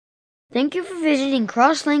Thank you for visiting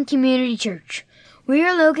Crosslink Community Church. We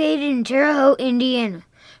are located in Terre Haute, Indiana.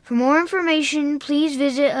 For more information, please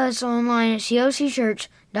visit us online at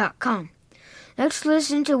cocchurch.com. Let's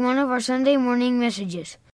listen to one of our Sunday morning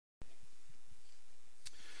messages.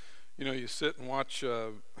 You know, you sit and watch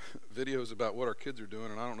videos about what our kids are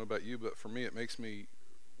doing, and I don't know about you, but for me, it makes me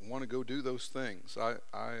want to go do those things.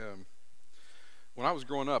 When I was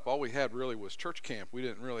growing up, all we had really was church camp. We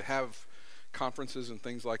didn't really have conferences and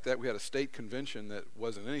things like that. We had a state convention that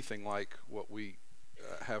wasn't anything like what we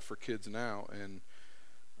have for kids now, and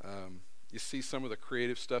you see some of the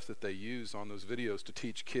creative stuff that they use on those videos to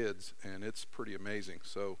teach kids, and it's pretty amazing.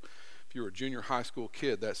 So if you're a junior high school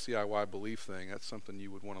kid, that CIY Belief thing, that's something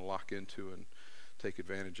you would want to lock into and take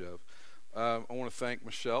advantage of. I want to thank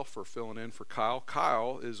Michelle for filling in for Kyle.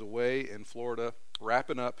 Kyle is away in Florida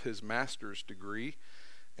wrapping up his master's degree,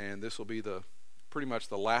 and this will be pretty much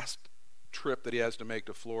the last trip that he has to make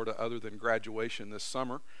to Florida other than graduation this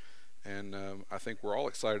summer. And I think we're all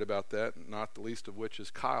excited about that, not the least of which is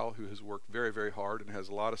Kyle, who has worked very, very hard and has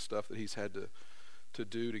a lot of stuff that he's had to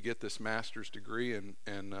do to get this master's degree, and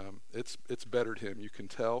it's bettered him. You can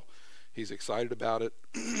tell he's excited about it.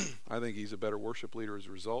 I think he's a better worship leader as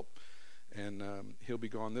a result, and he'll be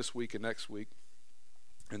gone this week and next week,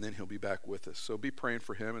 and then he'll be back with us. So be praying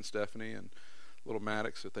for him and Stephanie and little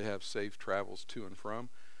Maddox that they have safe travels to and from,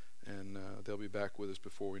 and they'll be back with us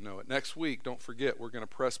before we know it. Next week, don't forget, we're going to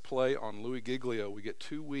press play on Louis Giglio. We get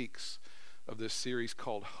 2 weeks of this series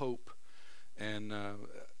called Hope, and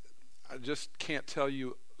I just can't tell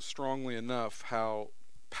you strongly enough how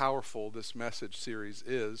powerful this message series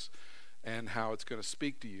is and how it's going to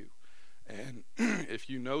speak to you. And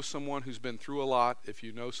if you know someone who's been through a lot, if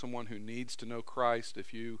you know someone who needs to know Christ,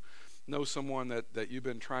 if you know someone that you've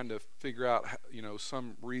been trying to figure out,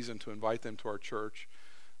 some reason to invite them to our church,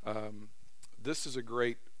 this is a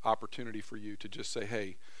great opportunity for you to just say,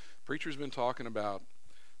 hey, preacher's been talking about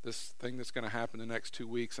this thing that's going to happen the next 2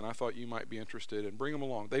 weeks, and I thought you might be interested, and bring them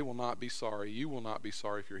along. They will not be sorry. You will not be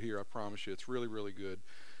sorry if you're here. I promise you. It's really, really good.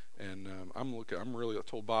 And I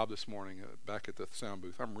told Bob this morning back at the sound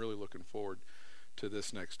booth, I'm really looking forward to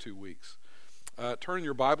this next 2 weeks. Turn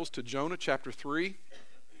your Bibles to Jonah chapter 3.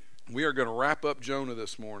 We are going to wrap up Jonah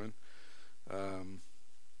this morning.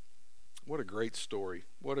 What a great story.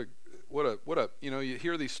 What a you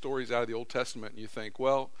hear these stories out of the Old Testament and you think,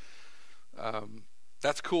 well,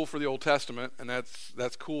 that's cool for the Old Testament, and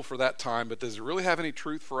that's cool for that time, but does it really have any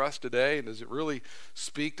truth for us today? And does it really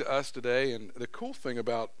speak to us today? And the cool thing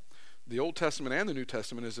about the Old Testament and the New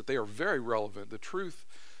Testament is that they are very relevant. The truth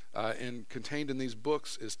contained in these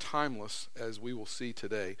books is timeless, as we will see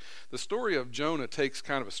today. The story of Jonah takes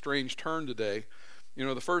kind of a strange turn today.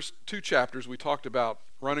 The first 2 chapters we talked about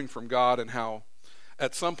running from God and how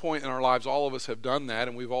at some point in our lives, all of us have done that,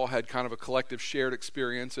 and we've all had kind of a collective shared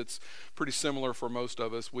experience. It's pretty similar for most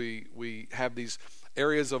of us. We have these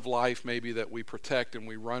areas of life maybe that we protect, and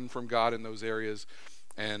we run from God in those areas,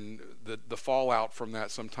 and the fallout from that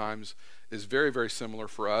sometimes is very, very similar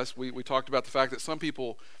for us. We talked about the fact that some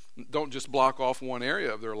people don't just block off one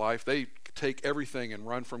area of their life. They take everything and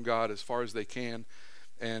run from God as far as they can,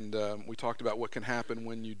 and we talked about what can happen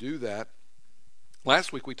when you do that.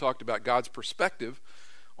 Last week we talked about God's perspective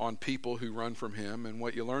on people who run from Him, and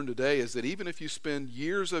what you learned today is that even if you spend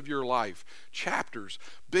years of your life, chapters,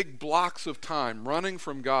 big blocks of time running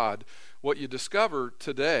from God, what you discover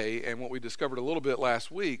today and what we discovered a little bit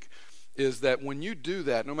last week is that when you do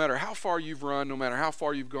that, no matter how far you've run, no matter how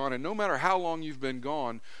far you've gone, and no matter how long you've been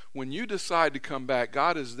gone, when you decide to come back,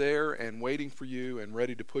 God is there and waiting for you and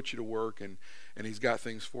ready to put you to work, and He's got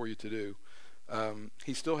things for you to do.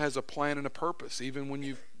 He still has a plan and a purpose, even when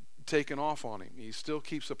you've taken off on Him. He still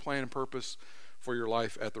keeps a plan and purpose for your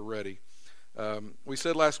life at the ready. We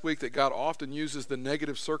said last week that God often uses the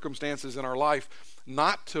negative circumstances in our life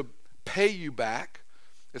not to pay you back.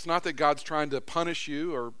 It's not that God's trying to punish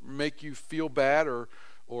you or make you feel bad or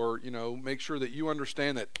make sure that you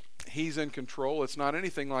understand that He's in control. It's not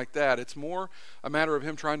anything like that. It's more a matter of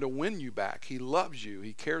Him trying to win you back. He loves you.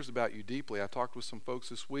 He cares about you deeply. I talked with some folks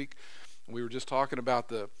this week. We were just talking about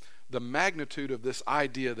the magnitude of this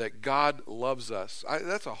idea that God loves us.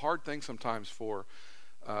 That's a hard thing sometimes for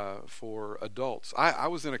adults. I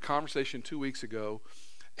was in a conversation 2 weeks ago,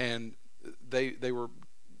 and they were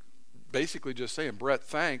basically just saying, Brett,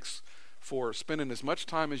 thanks for spending as much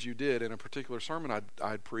time as you did in a particular sermon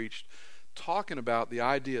I'd preached, talking about the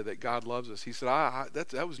idea that God loves us. He said,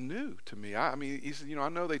 that was new to me. He said, I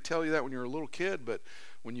know they tell you that when you're a little kid, but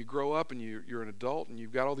when you grow up and you're an adult and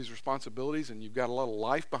you've got all these responsibilities and you've got a lot of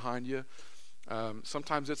life behind you,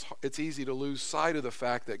 Sometimes it's easy to lose sight of the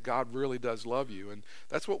fact that God really does love you, and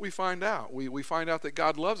that's what we find out. We find out that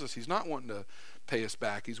God loves us. He's not wanting to pay us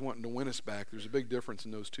back. He's wanting to win us back. There's a big difference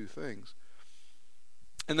in those two things.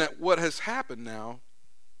 And that what has happened now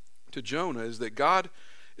to Jonah is that God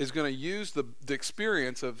is going to use the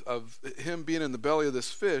experience of him being in the belly of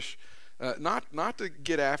this fish, not to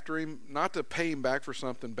get after him, not to pay him back for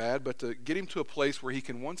something bad, but to get him to a place where he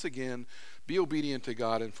can once again be obedient to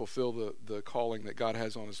God and fulfill the calling that God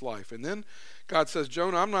has on his life. And then God says,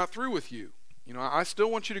 Jonah, I'm not through with you. I still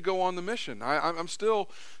want you to go on the mission. I'm still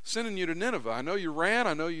sending you to Nineveh. I know you ran.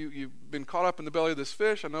 I know you've been caught up in the belly of this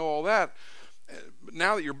fish. I know all that. But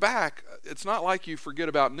now that you're back, it's not like you forget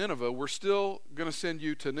about Nineveh. We're still going to send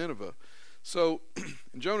you to Nineveh. So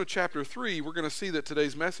in Jonah chapter 3, we're going to see that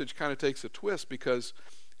today's message kind of takes a twist, because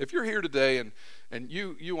if you're here today and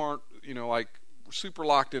you aren't, like super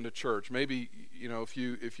locked into church, maybe,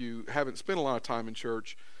 if you haven't spent a lot of time in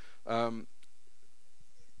church,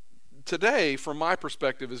 today, from my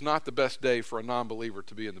perspective, is not the best day for a non-believer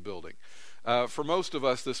to be in the building. For most of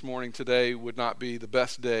us this morning, today would not be the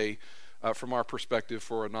best day from our perspective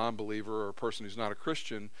for a non-believer or a person who's not a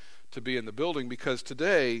Christian to be in the building, because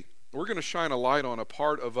today we're going to shine a light on a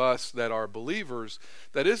part of us that are believers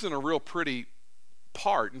that isn't a real pretty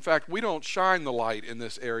part. In fact, we don't shine the light in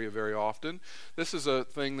this area very often. This is a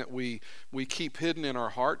thing that we keep hidden in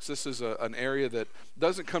our hearts. This is an area that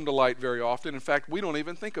doesn't come to light very often. In fact, we don't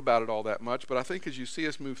even think about it all that much. But I think as you see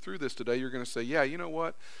us move through this today, you're going to say, yeah, you know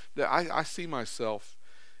what? I see myself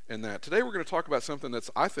in that. Today we're going to talk about something that's,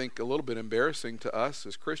 I think, a little bit embarrassing to us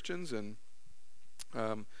as Christians, and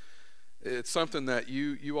it's something that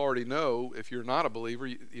you already know if you're not a believer.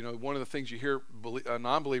 One of the things you hear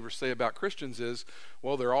non-believers say about Christians is,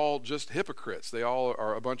 well, they're all just hypocrites. They all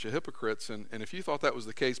are a bunch of hypocrites. And if you thought that was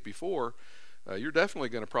the case before, you're definitely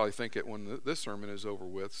going to probably think it when this sermon is over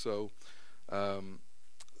with. So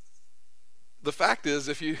the fact is,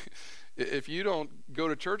 if you don't go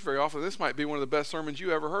to church very often, this might be one of the best sermons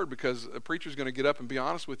you ever heard, because a preacher's going to get up and be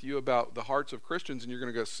honest with you about the hearts of Christians, and you're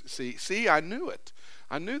going to go, see, I knew it.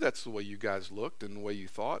 I knew that's the way you guys looked and the way you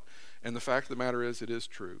thought. And the fact of the matter is, it is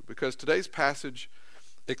true. Because today's passage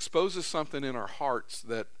exposes something in our hearts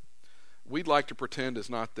that we'd like to pretend is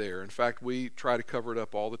not there. In fact, we try to cover it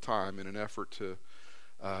up all the time in an effort to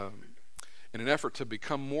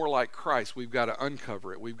become more like Christ. We've got to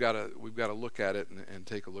uncover it. We've got to look at it and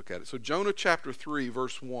take a look at it. So Jonah chapter 3,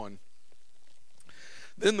 verse 1.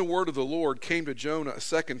 Then the word of the Lord came to Jonah a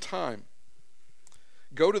second time.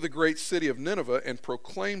 Go to the great city of Nineveh and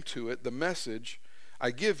proclaim to it the message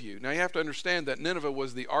I give you. Now you have to understand that Nineveh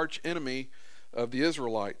was the arch enemy of the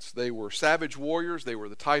Israelites. They were savage warriors. They were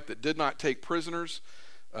the type that did not take prisoners.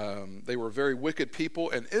 They were very wicked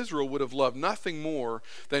people, and Israel would have loved nothing more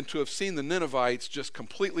than to have seen the Ninevites just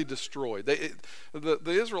completely destroyed. The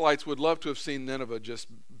Israelites would love to have seen Nineveh just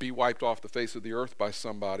be wiped off the face of the earth by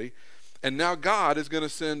somebody. And now God is going to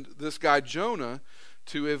send this guy Jonah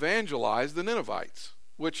to evangelize the Ninevites,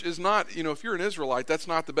 which is not, if you're an Israelite, that's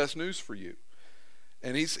not the best news for you.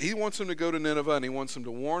 And he wants them to go to Nineveh, and he wants them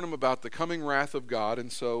to warn them about the coming wrath of God.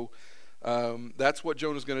 And so that's what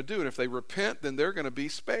Jonah's going to do. And if they repent, then they're going to be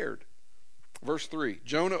spared. Verse 3,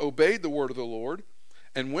 Jonah obeyed the word of the Lord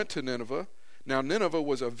and went to Nineveh. Now Nineveh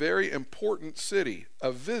was a very important city.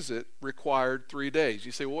 A visit required 3 days.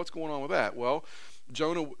 You say, well, what's going on with that? Well,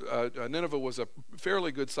 Nineveh was a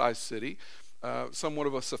fairly good-sized city. Somewhat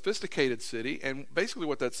of a sophisticated city, and basically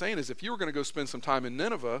what that's saying is, if you were going to go spend some time in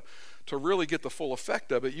Nineveh to really get the full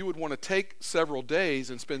effect of it, you would want to take several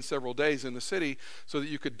days and spend several days in the city so that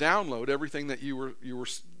you could download everything that your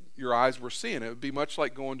eyes were seeing. It would be much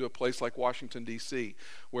like going to a place like Washington, D.C.,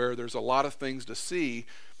 where there's a lot of things to see.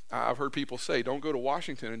 I've heard people say, don't go to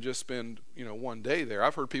Washington and just spend 1 day there.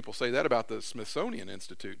 I've heard people say that about the Smithsonian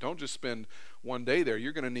Institute. Don't just spend 1 day there.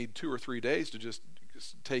 You're going to need 2 or 3 days to just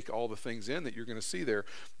take all the things in that you're going to see there.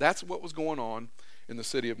 That's what was going on in the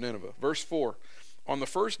city of Nineveh. Verse 4, on the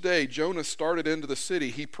first day Jonah started into the city,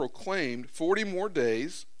 he proclaimed 40 more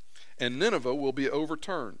days and Nineveh will be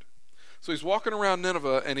overturned. So he's walking around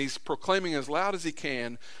Nineveh and he's proclaiming as loud as he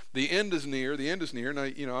can, the end is near, the end is near. Now,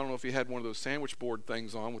 I don't know if he had one of those sandwich board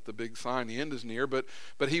things on with the big sign, the end is near, but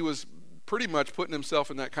he was pretty much putting himself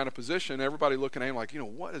in that kind of position. Everybody looking at him like,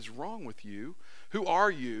 what is wrong with you? Who are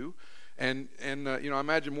you? And I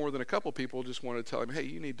imagine more than a couple people just wanted to tell him, hey,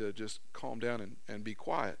 you need to just calm down and be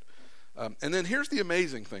quiet. And then here's the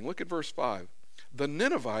amazing thing. Look at verse 5. The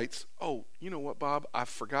Ninevites, oh, you know what, Bob? I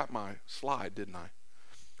forgot my slide, didn't I?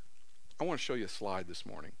 I want to show you a slide this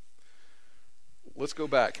morning. Let's go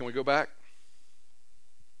back. Can we go back?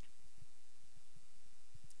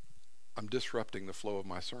 I'm disrupting the flow of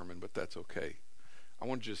my sermon, but that's okay. I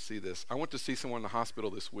want you to see this. I went to see someone in the hospital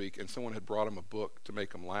this week, and someone had brought him a book to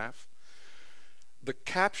make him laugh. The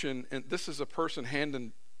caption, and this is a person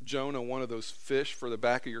handing Jonah one of those fish for the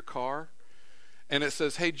back of your car, and it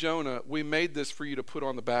says, "Hey Jonah, we made this for you to put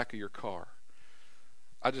on the back of your car."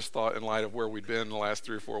 I just thought, in light of where we'd been in the last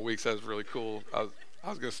 3 or 4 weeks, that was really cool. I was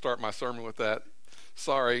going to start my sermon with that.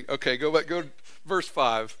 Sorry. Okay, go to verse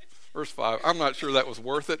 5. Verse 5. I'm not sure that was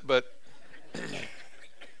worth it, but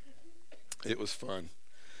it was fun.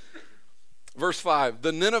 Verse 5.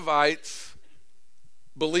 The Ninevites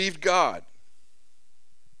believed God.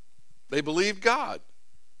 They believed God.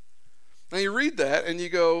 Now you read that and you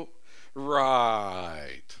go,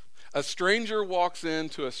 right. A stranger walks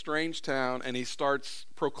into a strange town and he starts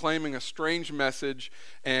proclaiming a strange message,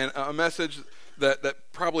 and a message that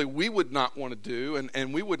probably we would not want to do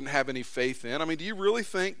and we wouldn't have any faith in. I mean, do you really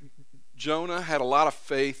think Jonah had a lot of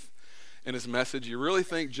faith in his message? You really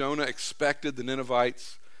think Jonah expected the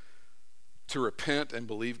Ninevites to repent and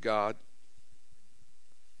believe God?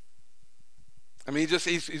 I mean,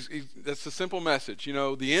 that's a simple message. You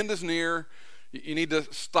know, the end is near. You need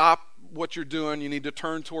to stop what you're doing. You need to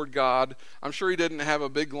turn toward God. I'm sure he didn't have a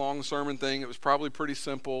big, long sermon thing. It was probably pretty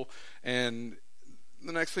simple. And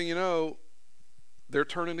the next thing you know, they're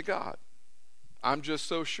turning to God. I'm just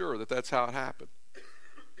so sure that that's how it happened.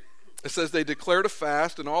 It says they declared a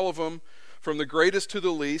fast, and all of them, from the greatest to the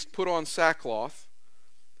least, put on sackcloth.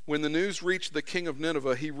 When the news reached the king of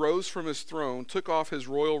Nineveh, he rose from his throne, took off his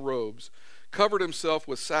royal robes, covered himself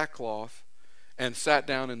with sackcloth, and sat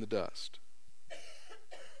down in the dust.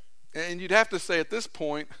 And you'd have to say at this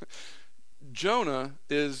point, Jonah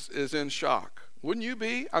is in shock. Wouldn't you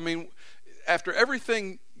be? I mean, after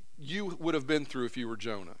everything you would have been through if you were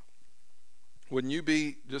Jonah, wouldn't you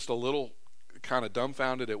be just a little kind of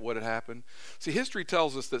dumbfounded at what had happened? See, history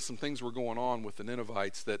tells us that some things were going on with the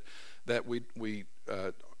Ninevites that we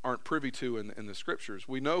aren't privy to in the scriptures.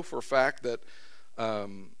 We know for a fact that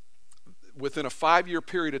within a 5-year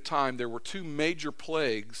period of time, there were 2 major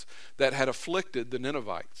plagues that had afflicted the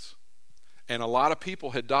Ninevites. And a lot of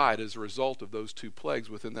people had died as a result of those 2 plagues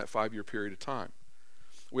within that 5-year period of time.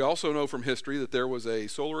 We also know from history that there was a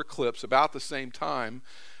solar eclipse about the same time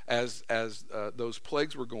as those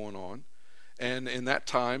plagues were going on. And in that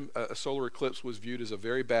time, a solar eclipse was viewed as a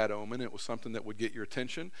very bad omen. It was something that would get your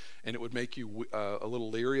attention, and it would make you a little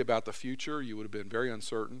leery about the future. You would have been very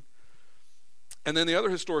uncertain. And then the other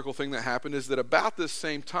historical thing that happened is that about this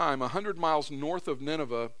same time, 100 miles north of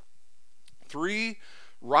Nineveh, 3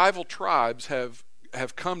 rival tribes have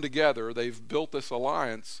come together. They've built this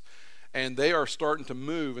alliance, and they are starting to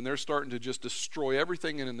move, and they're starting to just destroy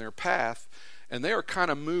everything in their path, and they are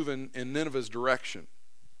kind of moving in Nineveh's direction.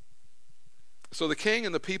 So the king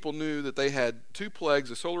and the people knew that they had 2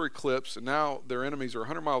 plagues, a solar eclipse, and now their enemies are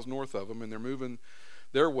 100 miles north of them, and they're moving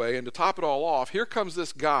their way. And to top it all off, here comes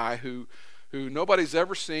this guy who nobody's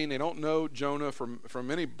ever seen. They don't know Jonah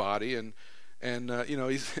from anybody, and you know,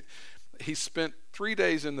 he spent 3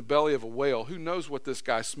 days in the belly of a whale. Who knows what this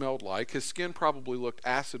guy smelled like? His skin probably looked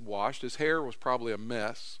acid washed. His hair was probably a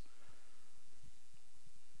mess.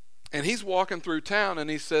 And he's walking through town, and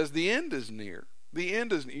he says, the end is near. The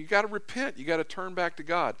end is, you got to repent. You got to turn back to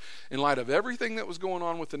God. In light of everything that was going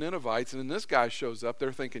on with the Ninevites, and then this guy shows up,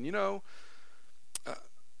 they're thinking, you know,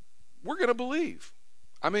 we're going to believe.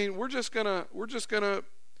 I mean, we're just gonna,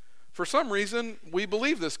 for some reason, we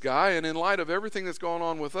believe this guy, and in light of everything that's going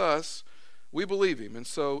on with us, we believe him. And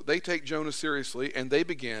so they take Jonah seriously, and they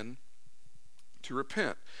begin to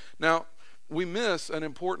repent. Now, we miss an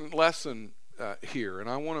important lesson here, and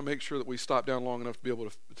I want to make sure that we stop down long enough to be able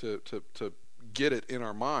to get it in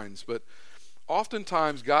our minds. But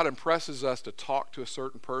oftentimes God impresses us to talk to a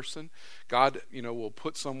certain person. God, you know, will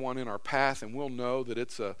put someone in our path, and we'll know that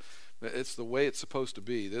it's the way it's supposed to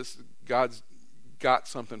be. God's got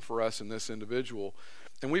something for us in this individual,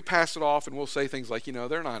 and we pass it off, and we'll say things like, you know,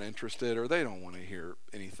 they're not interested, or they don't want to hear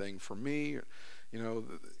anything from me, or, you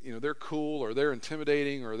know, they're cool, or they're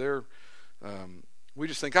intimidating, or they're we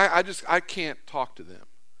just think I can't talk to them.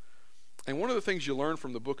 And one of the things you learn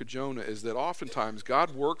from the book of Jonah is that oftentimes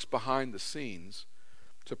God works behind the scenes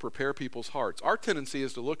to prepare people's hearts. Our tendency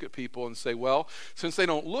is to look at people and say, well, since they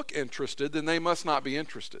don't look interested, then they must not be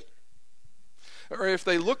interested. Or if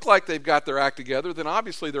they look like they've got their act together, then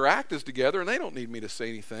obviously their act is together and they don't need me to say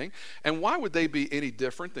anything. And why would they be any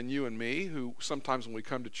different than you and me, who sometimes when we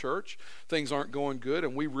come to church, things aren't going good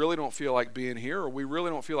and we really don't feel like being here, or we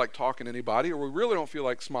really don't feel like talking to anybody, or we really don't feel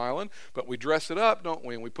like smiling, but we dress it up, don't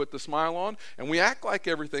we? And we put the smile on and we act like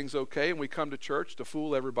everything's okay, and we come to church to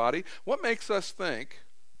fool everybody. What makes us think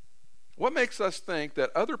What makes us think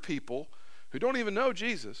that other people who don't even know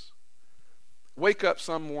Jesus wake up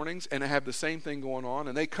some mornings and have the same thing going on,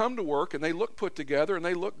 and they come to work and they look put together and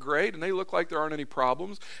they look great and they look like there aren't any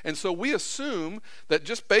problems, and so we assume that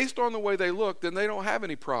just based on the way they look, then they don't have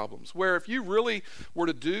any problems. Where if you really were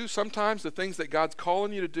to do sometimes the things that God's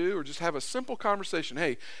calling you to do, or just have a simple conversation,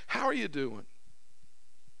 hey, how are you doing?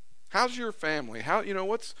 How's your family?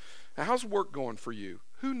 How's work going for you?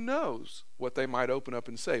 Who knows what they might open up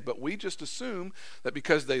and say? But we just assume that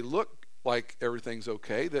because they look like everything's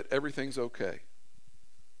okay, that everything's okay.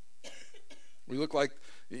 We look like,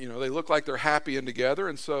 they look like they're happy and together,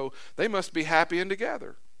 and so they must be happy and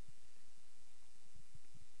together.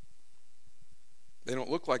 They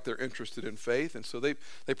don't look like they're interested in faith, and so they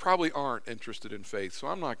probably aren't interested in faith. So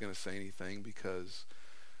I'm not going to say anything because,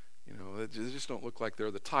 they just don't look like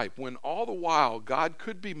they're the type. When all the while, God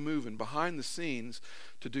could be moving behind the scenes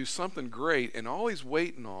to do something great, and all he's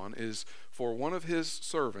waiting on is for one of his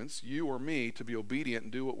servants, you or me, to be obedient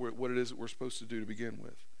and do what it is that we're supposed to do to begin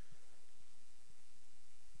with.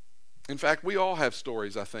 In fact, we all have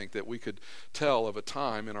stories, I think, that we could tell of a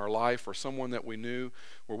time in our life or someone that we knew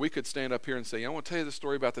where we could stand up here and say, I want to tell you the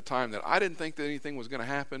story about the time that I didn't think that anything was going to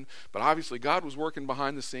happen, but obviously God was working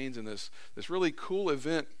behind the scenes, and this really cool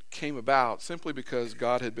event came about simply because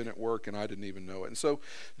God had been at work and I didn't even know it. And so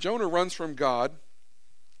Jonah runs from God.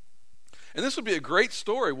 And this would be a great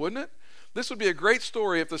story, wouldn't it? This would be a great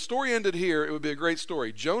story. If the story ended here, it would be a great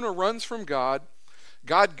story. Jonah runs from God.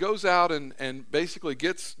 God goes out and basically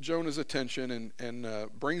gets Jonah's attention and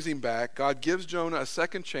brings him back. God gives Jonah a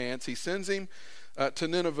second chance. He sends him to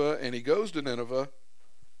Nineveh, and he goes to Nineveh.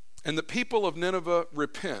 And the people of Nineveh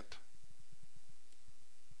repent.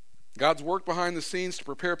 God's worked behind the scenes to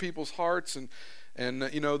prepare people's hearts, and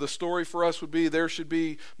the story for us would be there should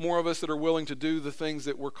be more of us that are willing to do the things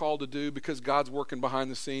that we're called to do because God's working behind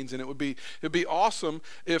the scenes. And it'd be awesome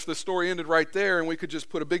if the story ended right there and we could just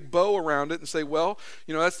put a big bow around it and say, well,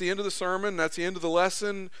 that's the end of the sermon, that's the end of the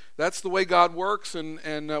lesson, that's the way God works, and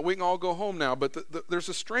we can all go home now. But there's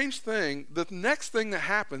a strange thing. The next thing that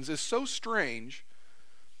happens is so strange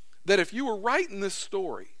that if you were writing this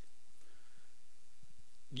story,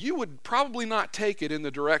 you would probably not take it in the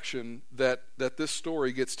direction that this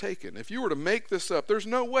story gets taken. If you were to make this up, there's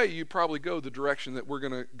no way you'd probably go the direction that we're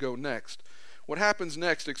going to go next. What happens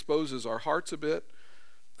next exposes our hearts a bit.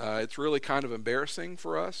 It's really kind of embarrassing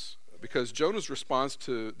for us because Jonah's response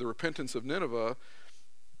to the repentance of Nineveh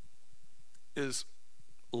is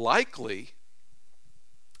likely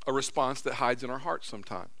a response that hides in our hearts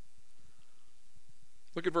sometimes.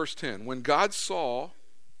 Look at verse 10. When God saw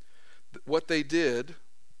what they did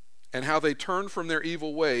and how they turned from their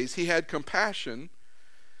evil ways, he had compassion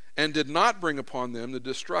and did not bring upon them the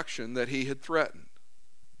destruction that he had threatened.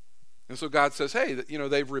 And so God says, hey,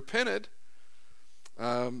 they've repented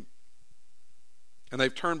and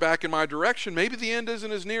they've turned back in my direction. Maybe the end isn't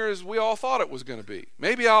as near as we all thought it was going to be.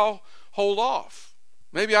 Maybe I'll hold off.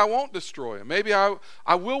 Maybe I won't destroy them. Maybe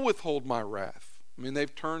I will withhold my wrath.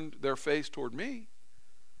 They've turned their face toward me.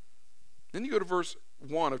 Then you go to verse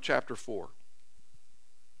 1 of chapter 4.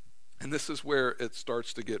 And this is where it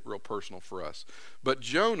starts to get real personal for us. But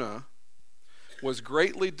Jonah was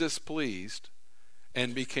greatly displeased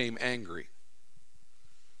and became angry.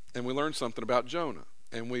 And we learned something about Jonah.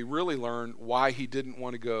 And we really learned why he didn't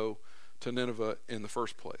want to go to Nineveh in the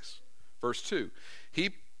first place. Verse 2.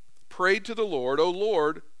 He prayed to the Lord, O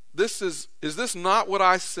Lord, is this not what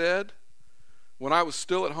I said when I was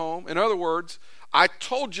still at home? In other words, I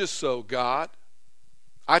told you so, God.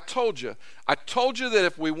 I told you that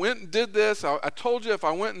if we went and did this, I told you if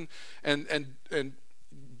I went and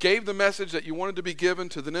gave the message that you wanted to be given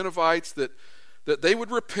to the Ninevites, that they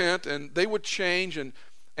would repent and they would change,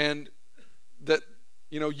 and that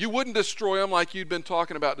you wouldn't destroy them like you'd been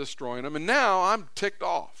talking about destroying them. And now I'm ticked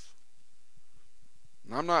off.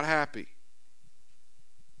 And I'm not happy.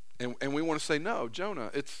 And we want to say, no,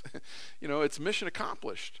 Jonah, it's mission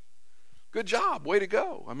accomplished. Good job, way to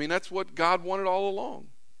go. That's what God wanted all along.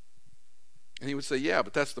 And he would say, yeah,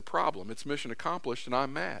 but that's the problem. It's mission accomplished and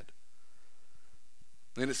I'm mad.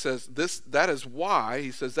 And it says, that is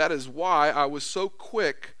why I was so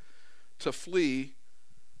quick to flee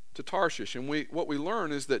to Tarshish. And what we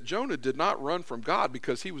learn is that Jonah did not run from God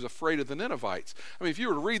because he was afraid of the Ninevites. If you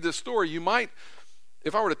were to read this story,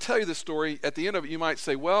 if I were to tell you this story, at the end of it, you might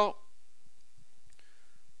say, well,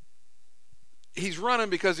 he's running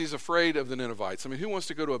because he's afraid of the Ninevites. Who wants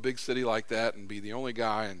to go to a big city like that and be the only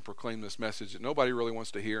guy and proclaim this message that nobody really wants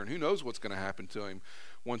to hear, and who knows what's going to happen to him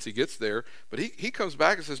once he gets there? But he comes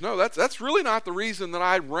back and says, no, that's really not the reason that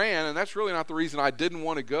I ran, and that's really not the reason I didn't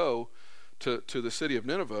want to go to the city of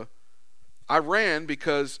Nineveh. I ran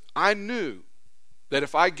because I knew that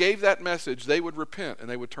if I gave that message, they would repent and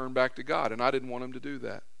they would turn back to God, and I didn't want them to do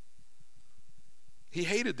that. He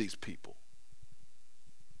hated these people.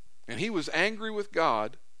 And he was angry with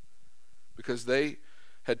God because they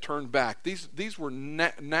had turned back. These were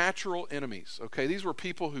natural enemies, okay? These were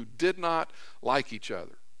people who did not like each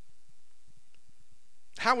other.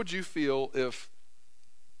 How would you feel if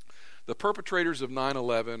the perpetrators of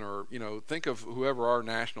 9/11, or, think of whoever our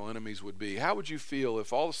national enemies would be, how would you feel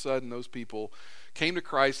if all of a sudden those people came to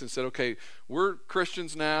Christ and said, okay, we're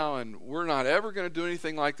Christians now and we're not ever going to do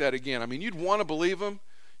anything like that again? I mean, you'd want to believe them.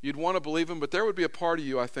 You'd want to believe them, but there would be a part of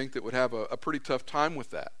you, I think, that would have a pretty tough time with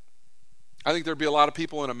that. I think there'd be a lot of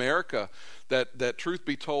people in America that truth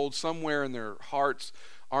be told, somewhere in their hearts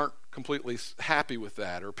aren't completely happy with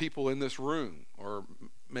that, or people in this room, or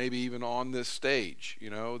maybe even on this stage,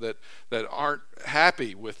 that aren't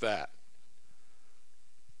happy with that.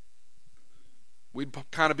 We'd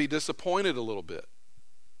kind of be disappointed a little bit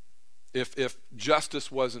if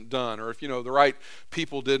justice wasn't done, or if the right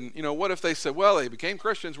people didn't. What if they said, well, they became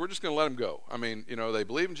Christians, we're just going to let them go. I mean, they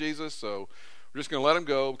believe in Jesus, so we're just going to let them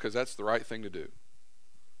go because that's the right thing to do.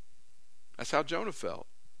 That's how Jonah felt.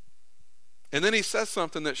 And then he says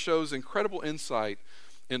something that shows incredible insight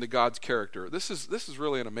into God's character. This is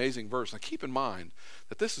really an amazing verse. Now keep in mind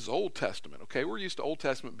that this is Old Testament, okay? We're used to Old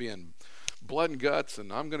Testament being blood and guts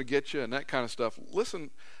and I'm going to get you and that kind of stuff. Listen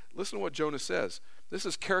to what Jonah says. This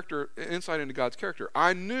is insight into God's character.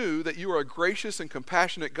 I knew that you are a gracious and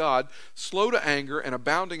compassionate God, slow to anger and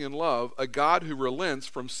abounding in love, a God who relents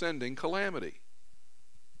from sending calamity.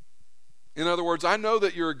 In other words, I know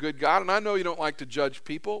that you're a good God, and I know you don't like to judge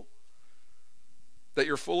people, that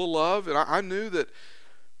you're full of love, and I knew that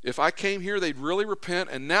if I came here, they'd really repent,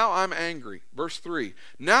 and now I'm angry. Verse 3,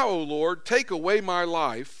 now, O Lord, take away my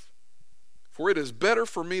life, for it is better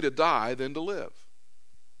for me to die than to live.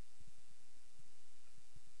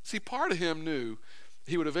 See, part of him knew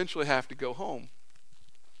he would eventually have to go home.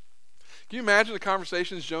 Can you imagine the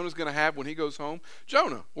conversations Jonah's going to have when he goes home?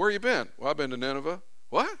 Jonah, where you been? Well, I've been to Nineveh.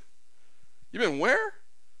 What? You been where?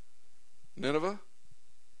 Nineveh.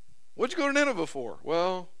 What'd you go to Nineveh for?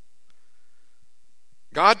 Well,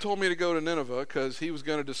 God told me to go to Nineveh because he was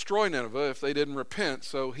going to destroy Nineveh if they didn't repent.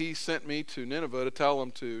 So he sent me to Nineveh to tell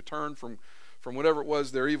them to turn from whatever it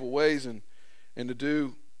was, their evil ways, and to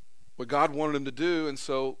do what God wanted them to do. And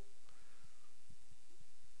so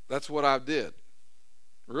that's what I did.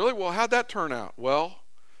 Really? Well, how'd that turn out? Well,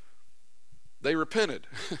 they repented.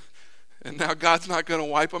 And now God's not going to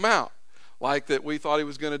wipe them out like that we thought he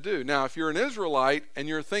was going to do. Now, if you're an Israelite and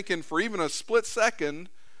you're thinking for even a split second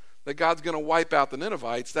that God's going to wipe out the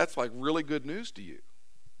Ninevites, that's like really good news to you.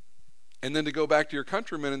 And then to go back to your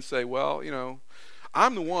countrymen and say, well,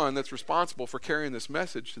 I'm the one that's responsible for carrying this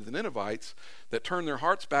message to the Ninevites that turned their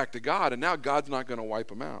hearts back to God, and now God's not going to wipe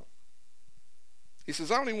them out. He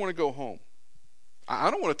says, I don't even want to go home. I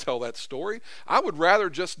don't want to tell that story. I would rather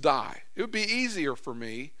just die. It would be easier for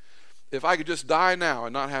me if I could just die now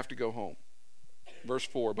and not have to go home. Verse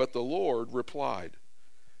 4, but the Lord replied,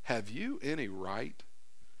 have you any right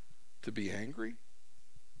to be angry?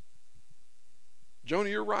 Jonah,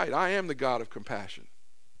 you're right. I am the God of compassion.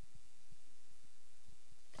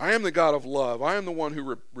 I am the God of love. I am the one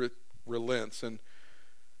who relents. And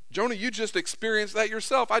Jonah, you just experienced that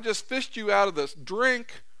yourself. I just fished you out of this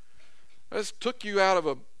drink. I just took you out of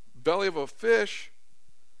a belly of a fish.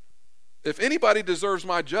 If anybody deserves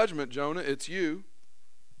my judgment, Jonah, it's you.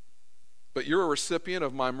 But you're a recipient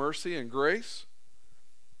of my mercy and grace.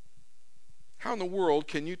 How in the world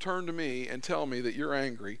can you turn to me and tell me that you're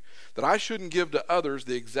angry, that I shouldn't give to others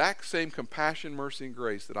the exact same compassion, mercy, and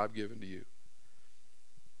grace that I've given to you?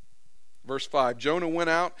 Verse 5, Jonah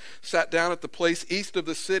went out, sat down at the place east of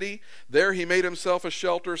the city. There he made himself a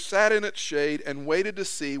shelter, sat in its shade, and waited to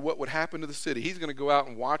see what would happen to the city. He's going to go out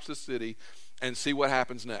and watch the city and see what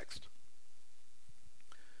happens next.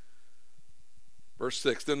 Verse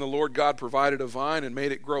 6, then the Lord God provided a vine and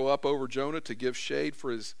made it grow up over Jonah to give shade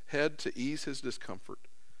for his head to ease his discomfort.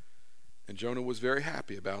 And Jonah was very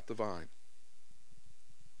happy about the vine.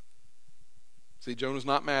 See, Jonah's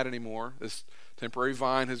not mad anymore. This temporary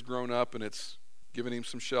vine has grown up and it's given him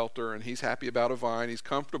some shelter, and he's happy about a vine. He's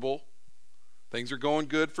comfortable. Things are going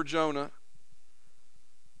good for Jonah.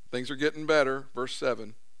 Things are getting better. Verse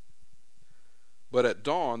 7. But at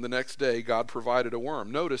dawn the next day, God provided a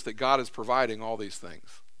worm. Notice that God is providing all these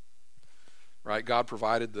things. Right? God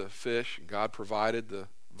provided the fish. God provided the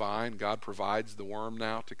vine. God provides the worm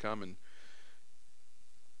now to come and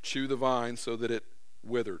chew the vine so that it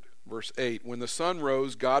withered. Verse 8. When the sun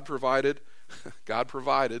rose, God provided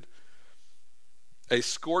a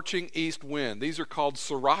scorching east wind. These are called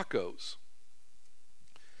sirocco's.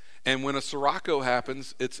 And when a sirocco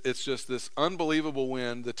happens, it's just this unbelievable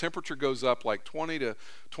wind. The temperature goes up like 20 to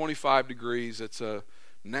 25 degrees. It's a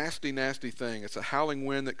nasty, nasty thing. It's a howling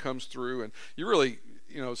wind that comes through, and you really,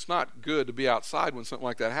 it's not good to be outside when something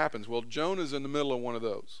like that happens. Well, Jonah's in the middle of one of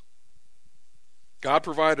those. God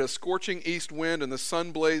provided a scorching east wind, and the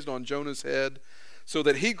sun blazed on Jonah's head, so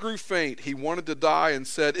that he grew faint. He wanted to die and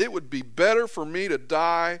said, "It would be better for me to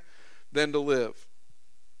die than to live."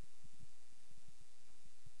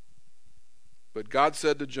 But God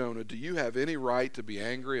said to Jonah, "Do you have any right to be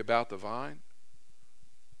angry about the vine?"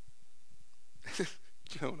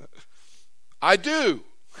 Jonah, I do.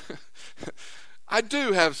 I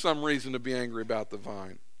do have some reason to be angry about the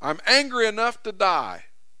vine. I'm angry enough to die.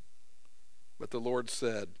 But the Lord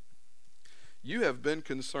said, "You have been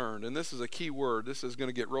concerned," and this is a key word. This is going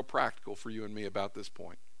to get real practical for you and me about this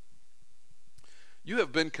point. "You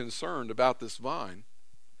have been concerned about this vine,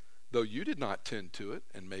 though you did not tend to it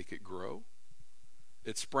and make it grow.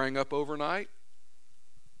 It sprang up overnight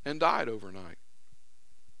and died overnight."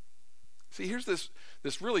 See, here's this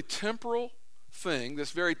really temporal thing,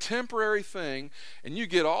 this very temporary thing, and you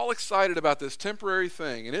get all excited about this temporary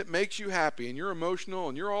thing, and it makes you happy, and you're emotional,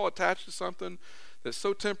 and you're all attached to something that's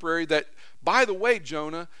so temporary that, by the way,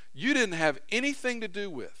 Jonah, you didn't have anything to do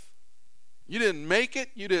with. You didn't make it.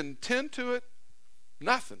 You didn't tend to it.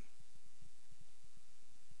 Nothing.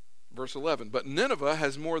 Verse 11, "But Nineveh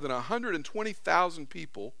has more than 120,000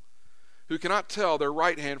 people who cannot tell their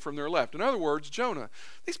right hand from their left." In other words, Jonah,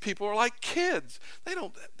 these people are like kids. They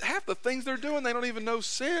don't, half the things they're doing, they don't even know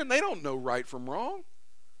sin. They don't know right from wrong.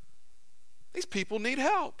 These people need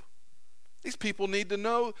help. These people need to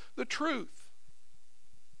know the truth.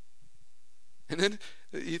 And then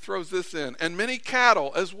he throws this in, "and many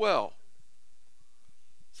cattle as well."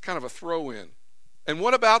 It's kind of a throw in. And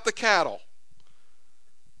what about the cattle?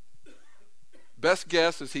 Best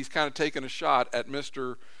guess is he's kind of taking a shot at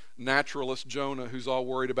Mr. Naturalist Jonah, who's all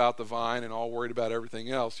worried about the vine and all worried about everything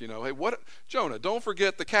else. Hey, what, Jonah, don't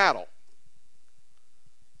forget the cattle.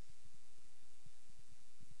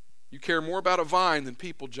 You care more about a vine than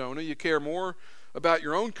people, Jonah. You care more about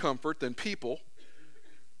your own comfort than people.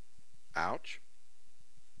 Ouch.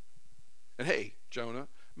 And hey, Jonah,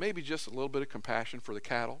 maybe just a little bit of compassion for the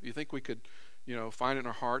cattle. You think we could, find it in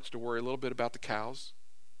our hearts to worry a little bit about the cows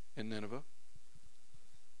in Nineveh?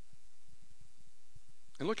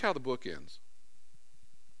 And look how the book ends.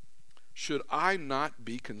 "Should I not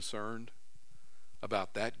be concerned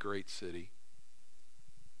about that great city?"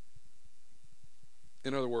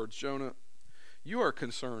 In other words, Jonah, you are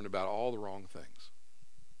concerned about all the wrong things.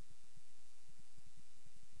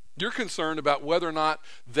 You're concerned about whether or not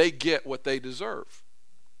they get what they deserve.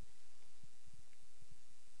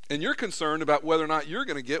 And you're concerned about whether or not you're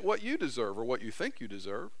going to get what you deserve or what you think you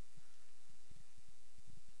deserve.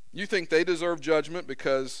 You think they deserve judgment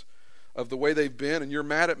because of the way they've been, and you're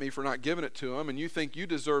mad at me for not giving it to them, and you think you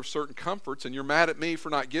deserve certain comforts, and you're mad at me for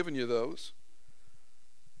not giving you those.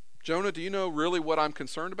 Jonah, do you know really what I'm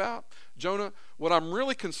concerned about? Jonah, what I'm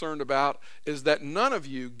really concerned about is that none of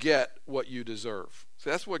you get what you deserve. See,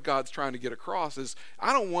 that's what God's trying to get across is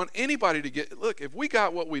I don't want anybody to get, look, if we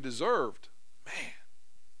got what we deserved, man.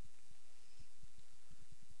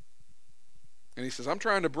 And he says, I'm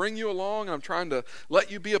trying to bring you along. I'm trying to let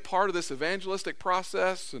you be a part of this evangelistic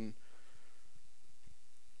process. And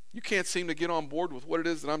you can't seem to get on board with what it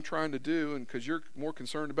is that I'm trying to do. And because you're more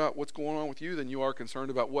concerned about what's going on with you than you are concerned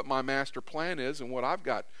about what my master plan is and what I've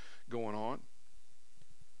got going on.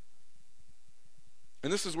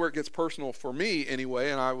 And this is where it gets personal for me anyway,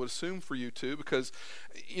 and I would assume for you too, because,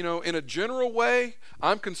 in a general way,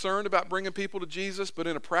 I'm concerned about bringing people to Jesus, but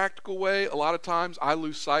in a practical way, a lot of times I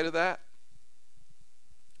lose sight of that.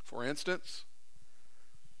 For instance,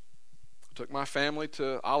 I took my family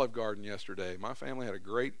to Olive Garden yesterday. My family had a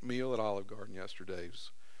great meal at Olive Garden yesterday.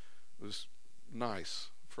 It was nice.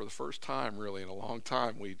 For the first time, really, in a long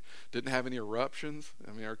time. We didn't have any eruptions.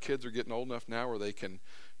 I mean, our kids are getting old enough now where they can,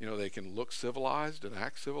 they can look civilized and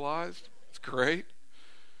act civilized. It's great.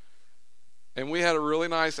 And we had a really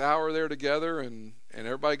nice hour there together, and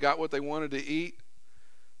everybody got what they wanted to eat.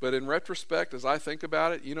 But in retrospect, as I think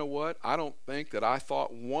about it, you know what? I don't think that I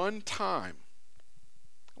thought one time,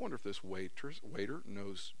 I wonder if this waiter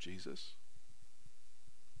knows Jesus.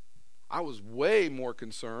 I was way more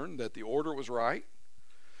concerned that the order was right.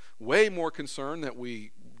 Way more concerned that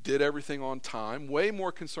we did everything on time, way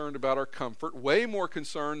more concerned about our comfort, way more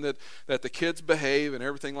concerned that the kids behave and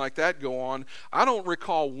everything like that go on. I don't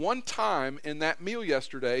recall one time in that meal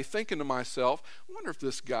yesterday thinking to myself, I wonder if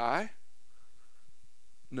this guy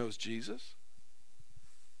knows Jesus.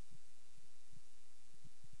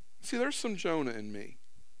 See, there's some Jonah in me.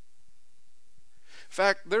 In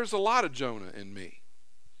fact, there's a lot of Jonah in me.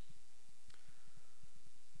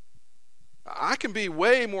 I can be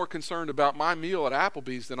way more concerned about my meal at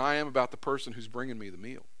Applebee's than I am about the person who's bringing me the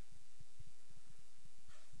meal.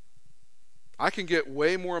 I can get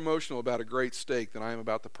way more emotional about a great steak than I am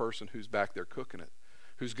about the person who's back there cooking it,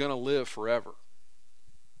 who's going to live forever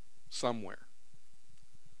somewhere.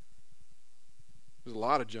 There's a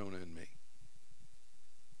lot of Jonah in me.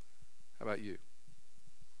 How about you?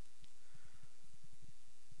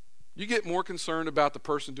 You get more concerned about the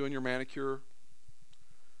person doing your manicure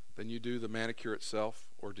than you do the manicure itself,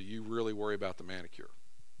 or do you really worry about the manicure?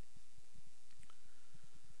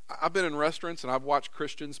 I've been in restaurants and I've watched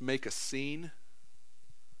Christians make a scene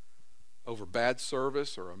over bad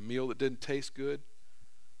service or a meal that didn't taste good,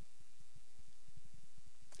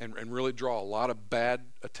 and really draw a lot of bad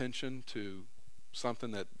attention to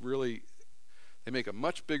something that really, they make a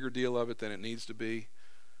much bigger deal of it than it needs to be.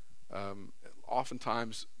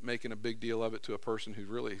 Oftentimes making a big deal of it to a person who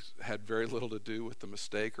really had very little to do with the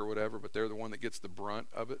mistake or whatever, but they're the one that gets the brunt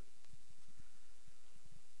of it.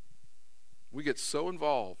 We get so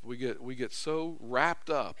involved, we get so wrapped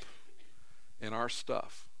up in our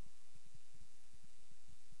stuff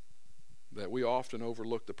that we often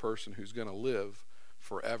overlook the person who's going to live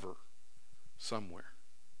forever somewhere.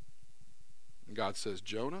 And God says,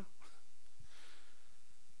 Jonah,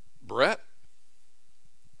 Brett,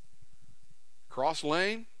 Cross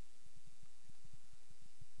Lane,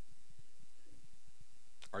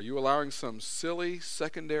 are you allowing some silly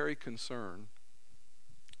secondary concern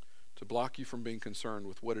to block you from being concerned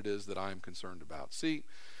with what it is that I am concerned about? See,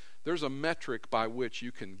 there's a metric by which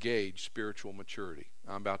you can gauge spiritual maturity.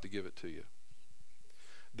 I'm about to give it to you.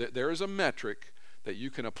 There is a metric that you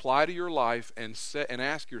can apply to your life and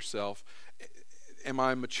ask yourself, am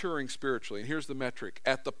I maturing spiritually? And here's the metric.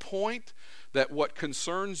 At the point that what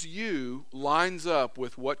concerns you lines up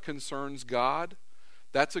with what concerns God,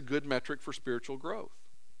 that's a good metric for spiritual growth.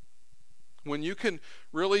 When you can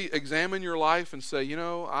really examine your life and say, you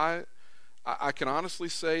know, I can honestly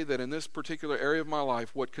say that in this particular area of my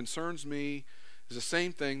life, what concerns me is the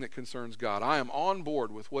same thing that concerns God. I am on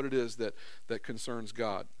board with what it is that concerns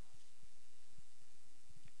God.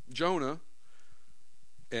 Jonah,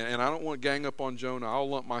 and I don't want to gang up on Jonah. I'll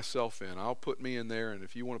lump myself in. I'll put me in there, and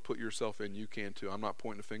if you want to put yourself in, you can too. I'm not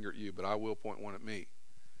pointing a finger at you, but I will point one at me.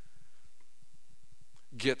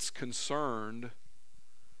 Gets concerned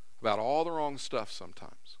about all the wrong stuff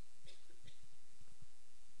sometimes.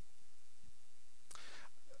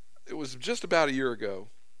 It was just about a year ago,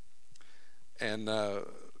 and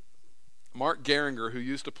Mark Geringer, who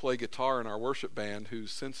used to play guitar in our worship band, who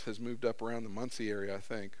since has moved up around the Muncie area, I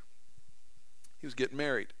think, he was getting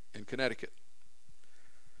married in Connecticut.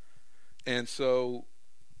 And so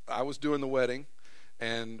I was doing the wedding,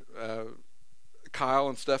 and Kyle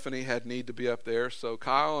and Stephanie had need to be up there. So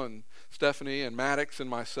Kyle and Stephanie and Maddox and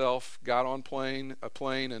myself got on a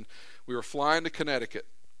plane, and we were flying to Connecticut.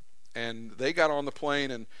 And they got on the plane,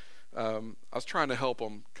 and I was trying to help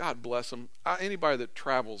them. God bless them. Anybody that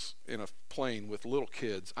travels in a plane with little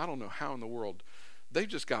kids, I don't know how in the world. They've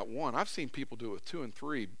just got one. I've seen people do it with 2 and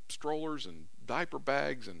 3 strollers and diaper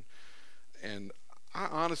bags, and I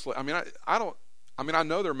honestly, I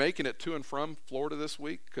know they're making it to and from Florida this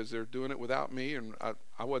week because they're doing it without me, and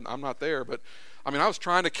I'm not there. But I was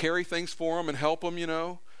trying to carry things for them and help them, you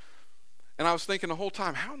know. And I was thinking the whole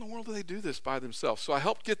time, how in the world do they do this by themselves? So I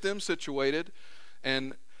helped get them situated,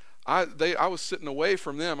 and I was sitting away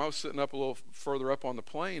from them. I was sitting up a little further up on the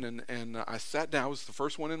plane, and I sat down. I was the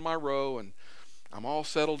first one in my row, and I'm all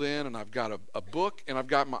settled in, and I've got a book, and I've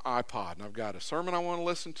got my iPod, and I've got a sermon I want to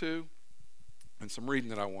listen to, and some reading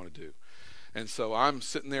that I want to do. And so I'm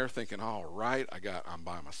sitting there thinking, all right, I'm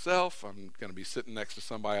by myself. I'm going to be sitting next to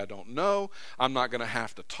somebody I don't know. I'm not going to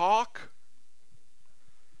have to talk.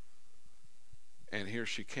 And here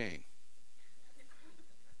she came.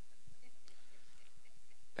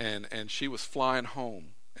 And she was flying home,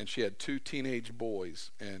 and she had 2 teenage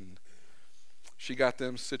boys, and she got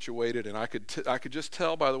them situated, and I could just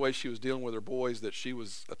tell by the way she was dealing with her boys that she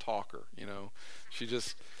was a talker, you know. She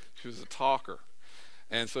was a talker.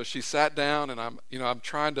 And so she sat down, and I'm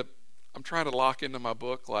trying to lock into my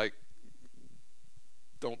book, like,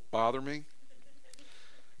 don't bother me.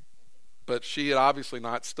 But she had obviously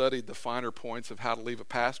not studied the finer points of how to leave a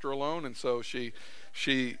pastor alone, and so she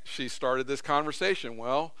started this conversation.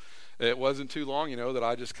 Well, it wasn't too long, you know, that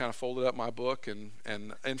I just kind of folded up my book, and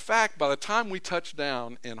in fact, by the time we touched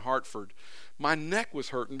down in Hartford, my neck was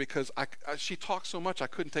hurting because she talked so much I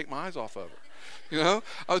couldn't take my eyes off of her. I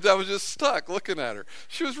was just stuck looking at her.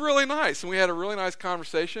 She was really nice, and we had a really nice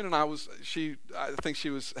conversation. And I think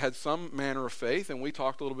she had some manner of faith, and we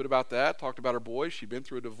talked a little bit about that. Talked about her boys. She'd been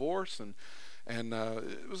through a divorce, and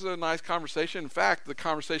it was a nice conversation. In fact, the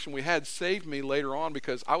conversation we had saved me later on,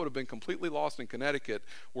 because I would have been completely lost in Connecticut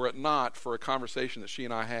were it not for a conversation that she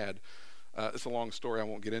and I had. It's a long story. I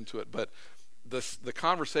won't get into it, but the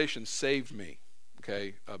conversation saved me.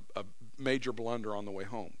 Okay, a major blunder on the way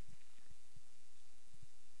home.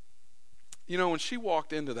 When she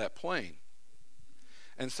walked into that plane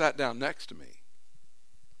and sat down next to me,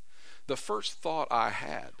 the first thought I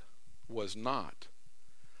had was not,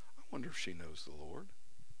 I wonder if she knows the Lord.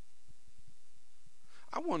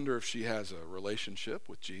 I wonder if she has a relationship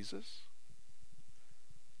with Jesus.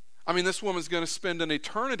 I mean, this woman's going to spend an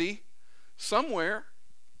eternity somewhere.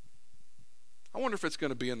 I wonder if it's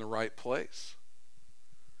going to be in the right place.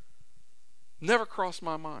 Never crossed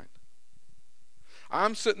my mind.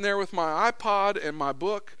 I'm sitting there with my iPod and my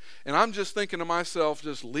book, and I'm just thinking to myself,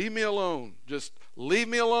 just leave me alone. Just leave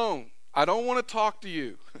me alone. I don't want to talk to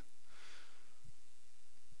you.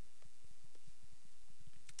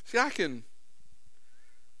 See, I can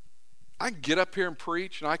get up here and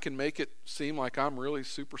preach, and I can make it seem like I'm really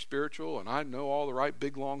super spiritual, and I know all the right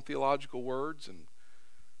big, long theological words. And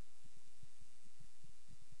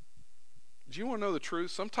do you want to know the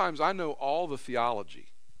truth? Sometimes I know all the theology,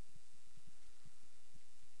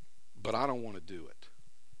 but I don't want to do it.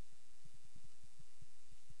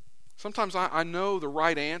 Sometimes I know the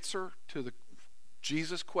right answer to the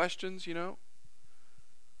Jesus questions,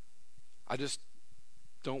 I just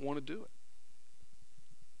don't want to do it.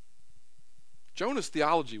 Jonah's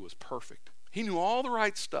theology was perfect. He knew all the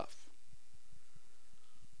right stuff.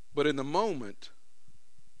 But in the moment,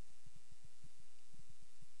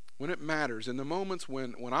 when it matters, in the moments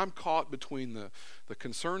when I'm caught between the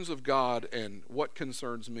concerns of God and what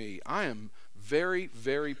concerns me, I am very,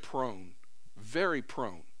 very prone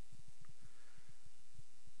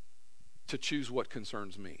to choose what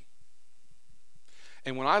concerns me.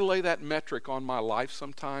 And when I lay that metric on my life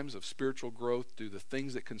sometimes of spiritual growth, do the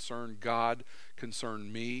things that concern God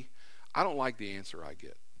concern me, I don't like the answer I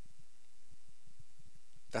get.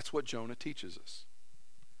 That's what Jonah teaches us.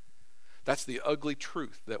 That's the ugly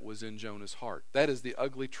truth that was in Jonah's heart. That is the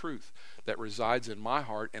ugly truth that resides in my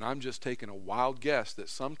heart, and I'm just taking a wild guess that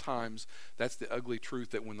sometimes that's the ugly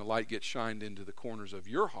truth that when the light gets shined into the corners of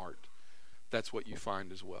your heart, that's what you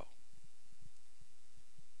find as well.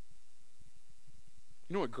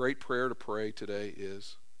 You know what great prayer to pray today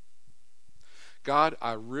is? God,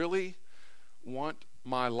 I really want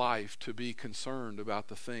my life to be concerned about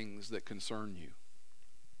the things that concern you.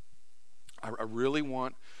 I really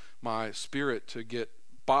want my spirit to get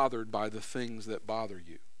bothered by the things that bother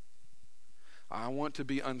you. I want to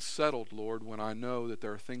be unsettled, Lord, when I know that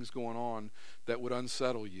there are things going on that would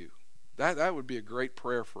unsettle you. That would be a great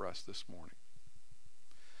prayer for us this morning.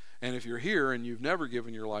 And if you're here and you've never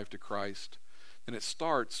given your life to Christ, then it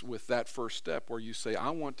starts with that first step where you say, I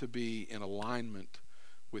want to be in alignment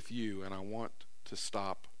with you, and I want to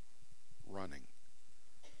stop running.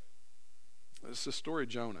 It's the story of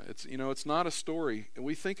Jonah. It's not a story.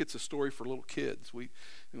 We think it's a story for little kids.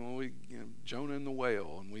 Jonah and the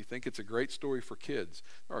whale, and we think it's a great story for kids.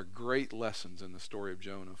 There are great lessons in the story of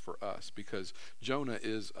Jonah for us, because Jonah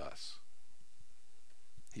is us.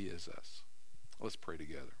 He is us. Let's pray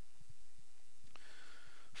together.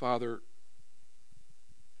 Father,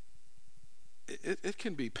 it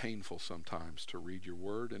can be painful sometimes to read your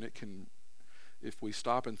word, and it can, if we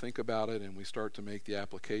stop and think about it and we start to make the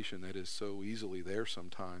application that is so easily there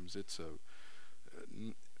sometimes, it's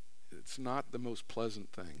not the most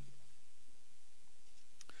pleasant thing.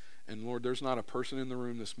 And Lord, there's not a person in the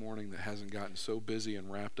room this morning that hasn't gotten so busy and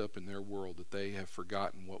wrapped up in their world that they have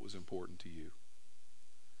forgotten what was important to you.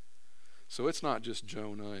 So it's not just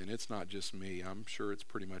Jonah, and it's not just me. I'm sure it's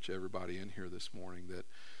pretty much everybody in here this morning that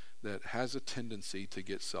has a tendency to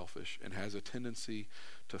get selfish and has a tendency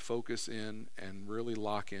to focus in and really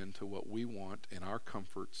lock into what we want in our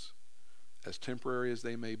comforts, as temporary as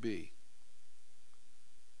they may be,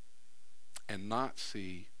 and not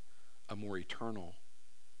see a more eternal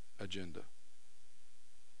agenda.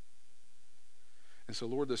 And so,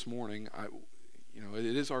 Lord, this morning, it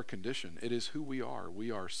is our condition. It is who we are.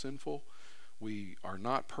 We are sinful. We are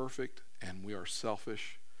not perfect, and we are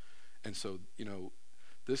selfish. And so,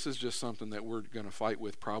 this is just something that we're going to fight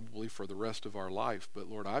with probably for the rest of our life. But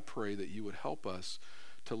Lord, I pray that you would help us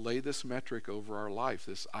to lay this metric over our life,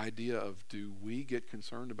 this idea of, do we get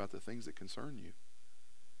concerned about the things that concern you?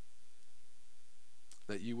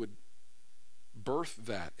 That you would birth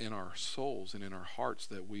that in our souls and in our hearts,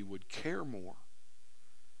 that we would care more.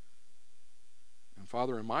 And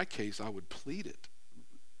Father, in my case, I would plead it.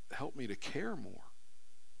 Help me to care more.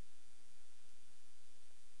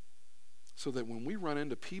 So that when we run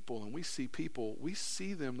into people and we see people, we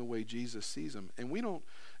see them the way Jesus sees them. And we don't,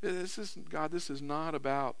 this is not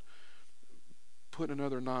about putting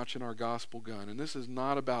another notch in our gospel gun. And this is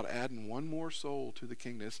not about adding one more soul to the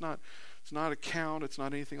kingdom. It's not a count. It's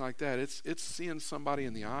not anything like that. It's seeing somebody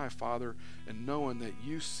in the eye, Father, and knowing that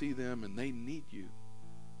you see them and they need you.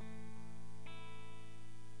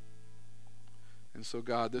 And so,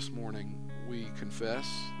 God, this morning we confess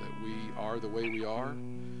that we are the way we are.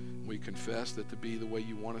 We confess that to be the way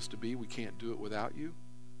you want us to be, we can't do it without you.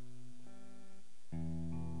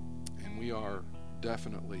 And we are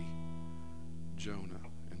definitely Jonah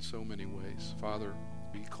in so many ways. Father,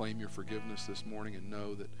 we claim your forgiveness this morning and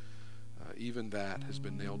know that even that has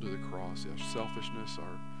been nailed to the cross. Our selfishness,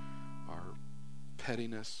 our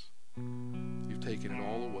pettiness, you've taken it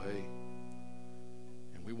all away.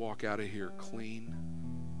 And we walk out of here clean,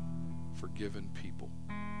 forgiven people.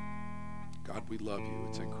 God, we love you.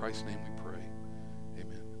 It's in Christ's name we pray.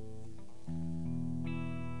 Amen.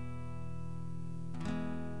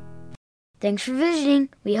 Thanks for visiting.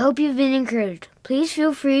 We hope you've been encouraged. Please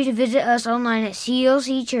feel free to visit us online at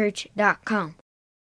clcchurch.com.